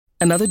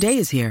Another day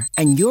is here,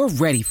 and you're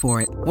ready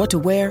for it. What to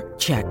wear?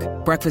 Check.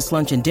 Breakfast,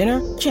 lunch, and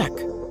dinner? Check.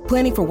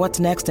 Planning for what's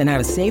next and how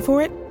to save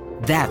for it?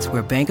 That's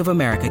where Bank of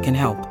America can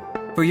help.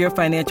 For your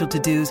financial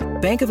to-dos,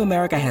 Bank of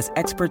America has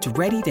experts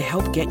ready to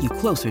help get you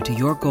closer to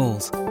your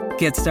goals.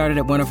 Get started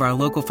at one of our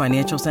local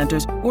financial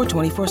centers or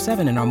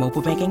 24/7 in our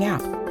mobile banking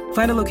app.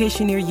 Find a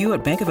location near you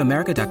at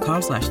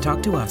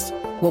bankofamerica.com/talktous.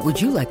 What would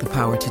you like the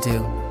power to do?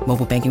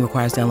 Mobile banking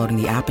requires downloading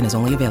the app and is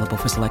only available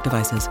for select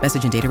devices.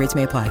 Message and data rates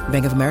may apply.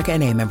 Bank of America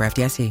N.A., member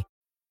FDIC.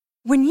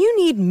 When you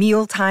need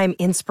mealtime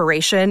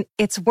inspiration,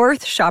 it's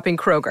worth shopping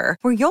Kroger,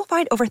 where you'll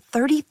find over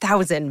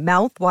 30,000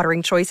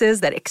 mouth-watering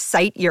choices that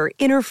excite your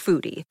inner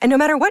foodie. And no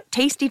matter what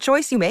tasty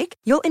choice you make,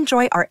 you'll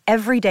enjoy our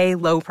everyday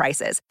low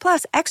prices,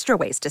 plus extra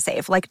ways to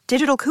save, like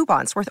digital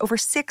coupons worth over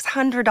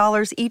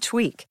 $600 each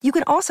week. You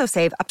can also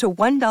save up to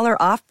 $1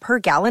 off per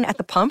gallon at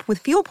the pump with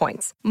fuel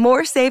points.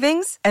 More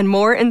savings and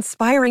more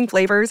inspiring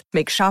flavors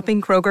make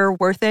shopping Kroger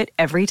worth it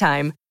every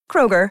time.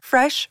 Kroger,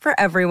 fresh for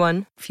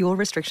everyone. Fuel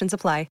restrictions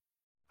apply.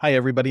 Hi,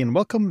 everybody, and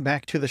welcome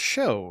back to the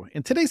show.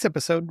 In today's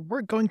episode,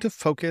 we're going to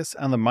focus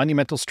on the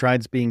monumental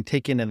strides being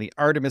taken in the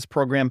Artemis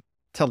program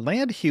to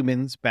land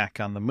humans back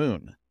on the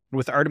moon.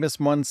 With Artemis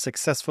 1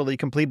 successfully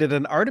completed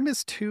and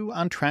Artemis 2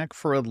 on track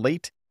for a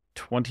late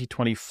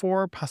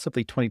 2024,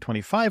 possibly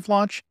 2025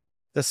 launch,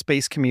 the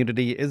space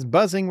community is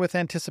buzzing with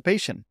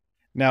anticipation.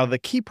 Now, the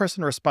key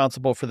person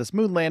responsible for this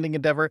moon landing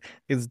endeavor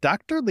is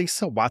Dr.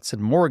 Lisa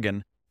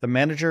Watson-Morgan, the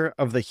manager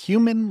of the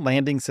Human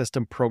Landing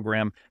System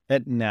program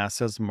at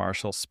NASA's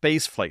Marshall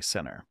Space Flight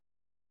Center.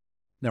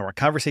 Now, our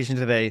conversation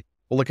today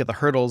will look at the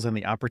hurdles and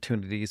the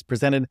opportunities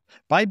presented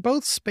by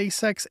both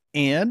SpaceX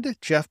and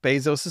Jeff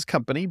Bezos'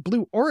 company,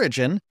 Blue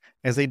Origin,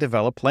 as they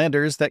develop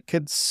landers that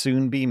could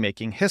soon be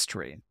making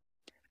history.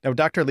 Now,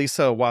 Dr.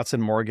 Lisa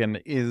Watson-Morgan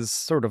is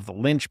sort of the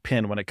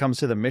linchpin when it comes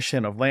to the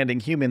mission of landing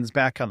humans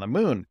back on the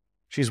moon.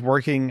 She's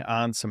working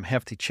on some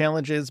hefty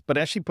challenges, but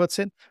as she puts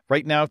it,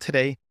 right now,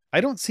 today, I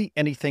don't see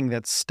anything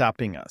that's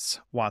stopping us.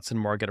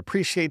 Watson-Morgan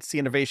appreciates the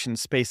innovation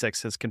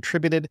SpaceX has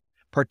contributed,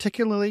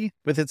 particularly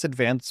with its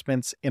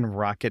advancements in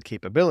rocket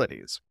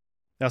capabilities.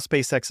 Now,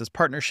 SpaceX's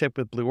partnership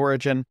with Blue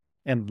Origin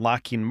and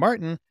Lockheed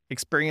Martin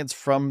experience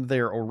from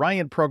their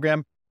Orion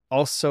program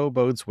also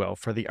bodes well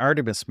for the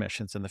Artemis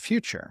missions in the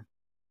future.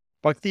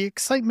 But the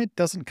excitement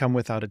doesn't come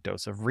without a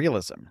dose of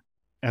realism.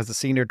 As the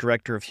Senior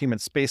Director of Human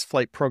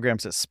Spaceflight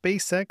Programs at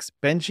SpaceX,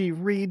 Benji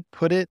Reed,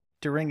 put it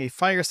during a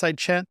fireside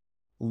chat,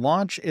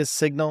 launch is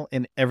signal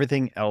and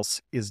everything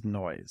else is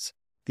noise.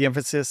 The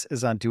emphasis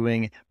is on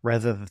doing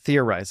rather than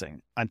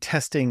theorizing, on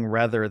testing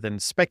rather than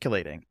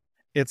speculating.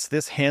 It's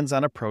this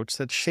hands-on approach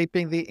that's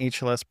shaping the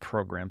HLS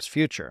program's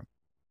future.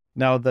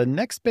 Now, the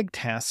next big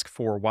task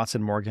for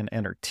Watson-Morgan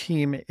and her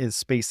team is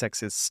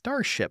SpaceX's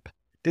Starship,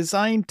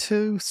 designed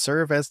to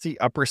serve as the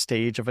upper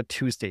stage of a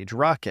two-stage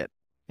rocket.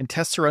 And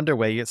tests are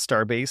underway at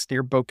Starbase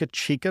near Boca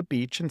Chica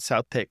Beach in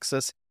South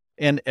Texas,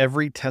 and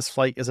every test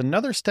flight is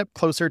another step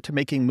closer to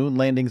making moon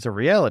landings a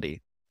reality.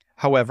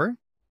 However,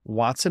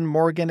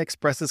 Watson-Morgan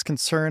expresses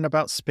concern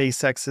about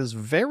SpaceX's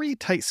very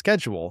tight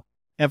schedule,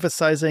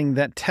 emphasizing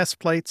that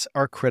test flights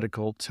are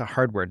critical to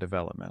hardware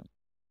development.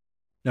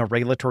 Now,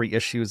 regulatory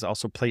issues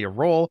also play a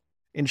role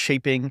in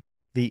shaping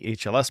the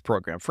HLS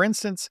program. For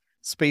instance,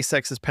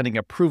 SpaceX is pending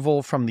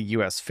approval from the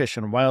U.S. Fish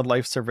and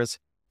Wildlife Service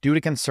due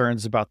to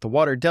concerns about the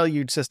water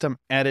deluge system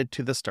added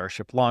to the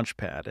Starship launch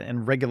pad,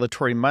 and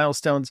regulatory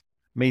milestones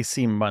may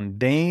seem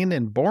mundane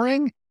and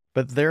boring,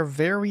 but they're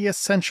very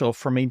essential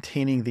for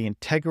maintaining the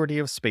integrity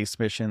of space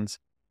missions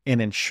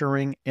and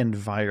ensuring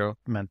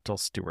environmental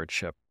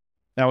stewardship.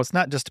 Now, it's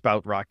not just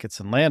about rockets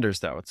and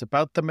landers, though. It's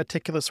about the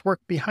meticulous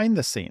work behind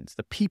the scenes,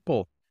 the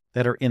people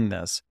that are in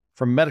this.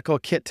 From medical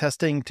kit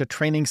testing to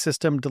training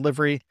system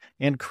delivery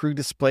and crew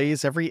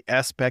displays, every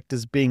aspect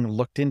is being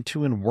looked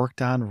into and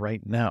worked on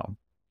right now.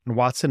 And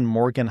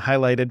Watson-Morgan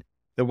highlighted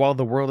that while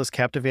the world is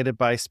captivated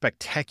by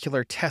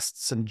spectacular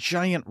tests and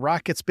giant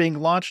rockets being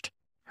launched,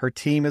 her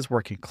team is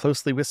working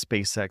closely with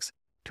SpaceX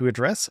to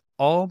address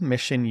all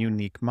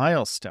mission-unique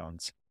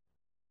milestones.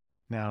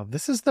 Now,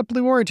 this is the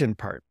Blue Origin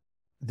part,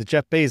 the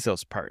Jeff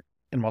Bezos part.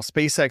 And while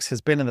SpaceX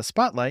has been in the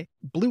spotlight,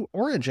 Blue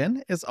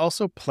Origin is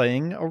also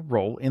playing a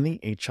role in the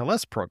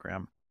HLS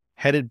program.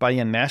 Headed by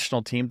a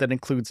national team that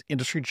includes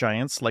industry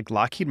giants like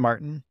Lockheed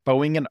Martin,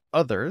 Boeing, and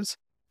others,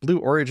 Blue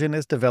Origin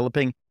is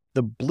developing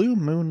the Blue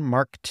Moon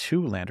Mark II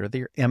lander,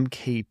 the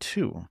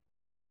MK2.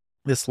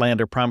 This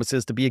lander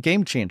promises to be a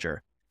game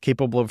changer,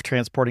 capable of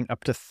transporting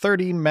up to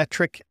 30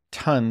 metric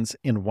tons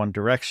in one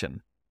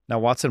direction. Now,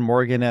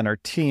 Watson-Morgan and her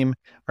team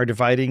are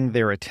dividing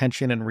their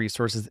attention and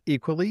resources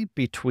equally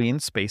between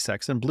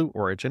SpaceX and Blue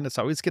Origin. It's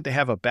always good to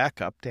have a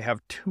backup, to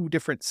have two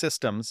different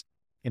systems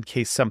in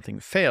case something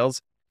fails,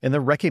 and they're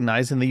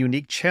recognizing the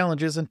unique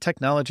challenges and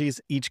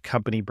technologies each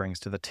company brings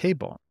to the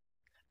table.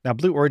 Now,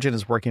 Blue Origin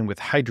is working with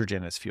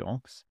hydrogen as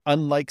fuel,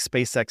 unlike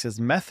SpaceX's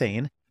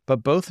methane,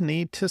 but both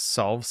need to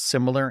solve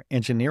similar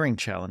engineering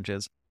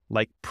challenges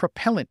like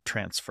propellant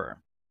transfer.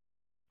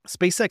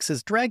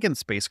 SpaceX's Dragon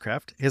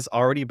spacecraft has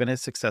already been a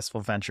successful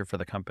venture for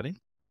the company.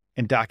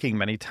 and docking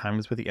many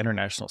times with the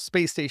International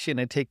Space Station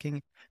and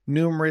taking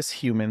numerous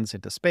humans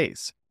into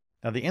space.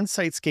 Now, the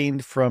insights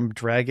gained from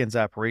Dragon's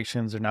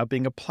operations are now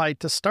being applied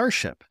to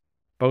Starship.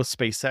 Both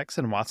SpaceX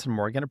and Watson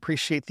Morgan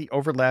appreciate the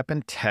overlap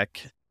in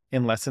tech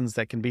and lessons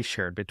that can be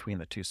shared between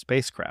the two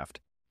spacecraft.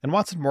 And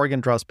Watson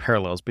Morgan draws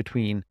parallels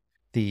between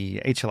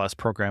the HLS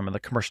program and the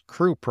Commercial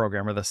Crew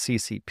Program, or the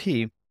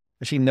CCP.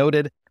 She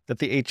noted that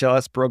the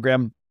HLS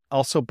program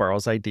also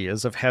borrows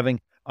ideas of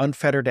having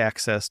unfettered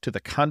access to the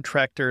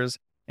contractors'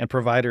 and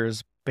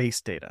providers'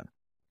 base data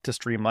to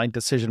streamline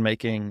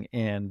decision-making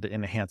and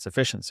enhance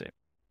efficiency.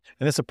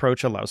 And this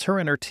approach allows her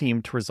and her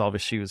team to resolve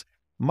issues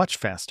much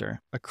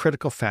faster, a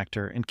critical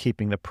factor in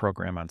keeping the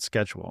program on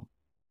schedule.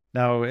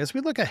 Now, as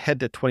we look ahead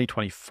to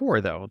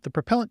 2024, though, the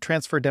propellant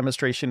transfer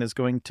demonstration is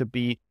going to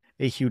be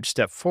a huge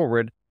step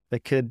forward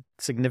that could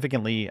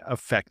significantly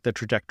affect the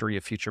trajectory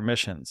of future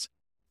missions.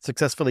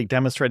 Successfully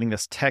demonstrating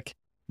this tech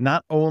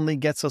not only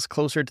gets us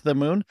closer to the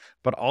moon,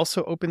 but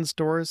also opens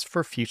doors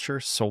for future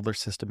solar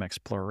system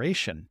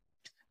exploration.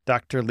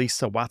 Dr.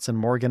 Lisa Watson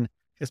Morgan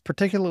is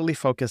particularly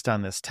focused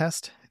on this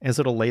test, as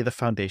it'll lay the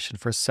foundation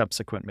for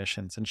subsequent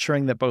missions,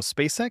 ensuring that both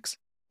SpaceX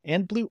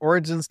and Blue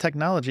Origin's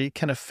technology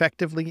can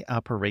effectively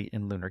operate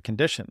in lunar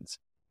conditions.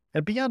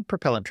 And beyond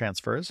propellant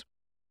transfers,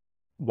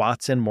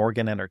 Watson,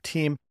 Morgan, and her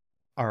team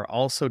are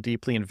also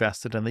deeply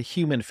invested in the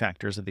human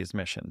factors of these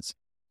missions.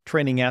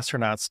 Training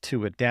astronauts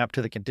to adapt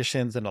to the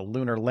conditions in a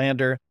lunar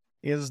lander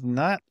is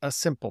not a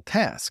simple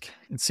task,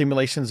 and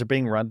simulations are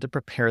being run to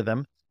prepare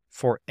them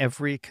for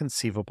every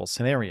conceivable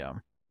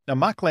scenario. Now,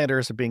 mock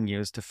landers are being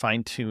used to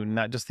fine-tune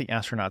not just the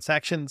astronauts'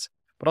 actions,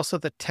 but also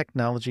the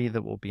technology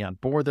that will be on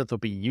board that they'll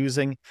be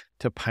using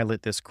to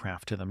pilot this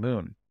craft to the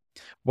moon.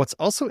 What's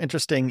also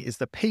interesting is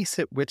the pace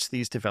at which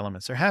these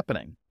developments are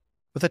happening.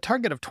 With a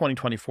target of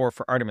 2024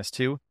 for Artemis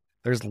 2,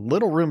 there's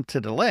little room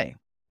to delay.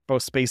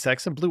 Both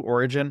SpaceX and Blue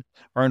Origin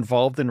are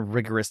involved in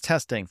rigorous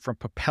testing, from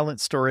propellant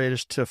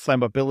storage to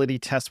flammability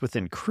tests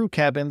within crew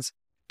cabins,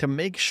 to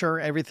make sure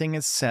everything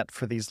is set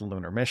for these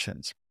lunar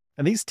missions.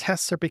 And these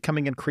tests are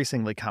becoming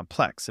increasingly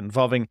complex,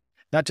 involving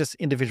not just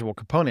individual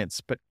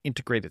components, but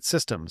integrated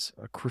systems,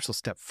 a crucial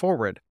step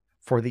forward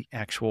for the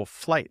actual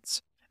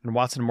flights. And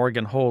Watson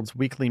Morgan holds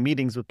weekly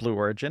meetings with Blue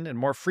Origin, and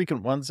more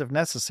frequent ones if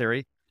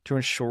necessary, to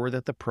ensure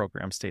that the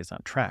program stays on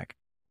track.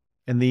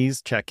 And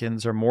these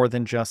check-ins are more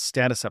than just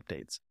status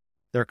updates.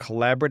 They're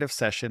collaborative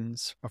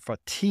sessions of a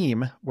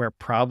team where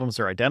problems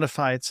are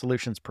identified,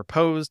 solutions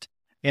proposed,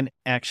 and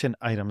action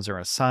items are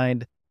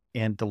assigned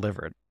and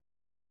delivered.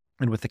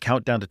 And with the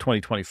countdown to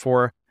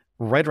 2024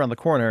 right around the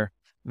corner,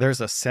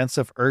 there's a sense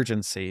of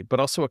urgency, but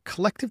also a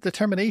collective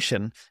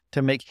determination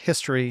to make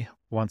history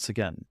once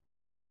again.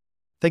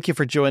 Thank you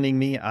for joining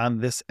me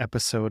on this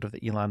episode of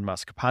the Elon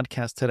Musk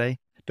podcast today.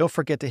 Don't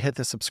forget to hit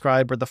the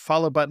subscribe or the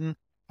follow button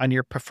on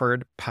your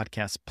preferred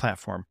podcast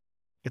platform.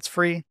 It's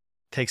free,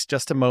 takes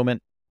just a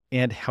moment,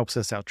 and helps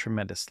us out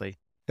tremendously.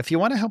 If you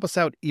want to help us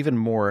out even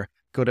more,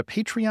 go to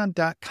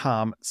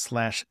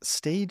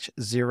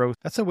patreon.com/stage0.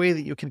 That's a way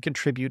that you can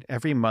contribute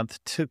every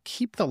month to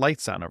keep the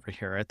lights on over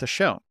here at the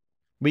show.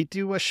 We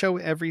do a show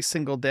every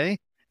single day,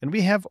 and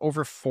we have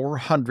over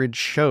 400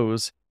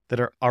 shows that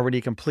are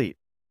already complete.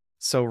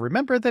 So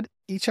remember that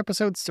each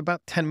episode's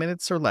about 10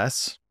 minutes or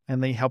less,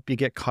 and they help you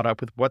get caught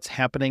up with what's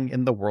happening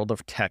in the world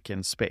of tech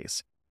and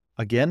space.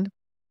 Again,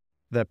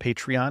 the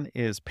Patreon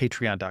is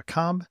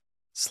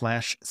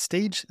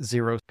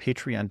patreon.com/stage0,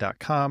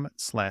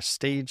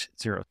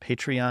 patreon.com/stage0,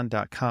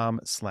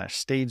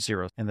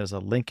 patreon.com/stage0, and there's a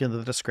link in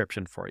the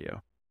description for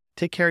you.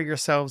 Take care of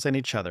yourselves and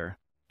each other,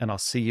 and I'll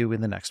see you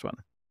in the next one.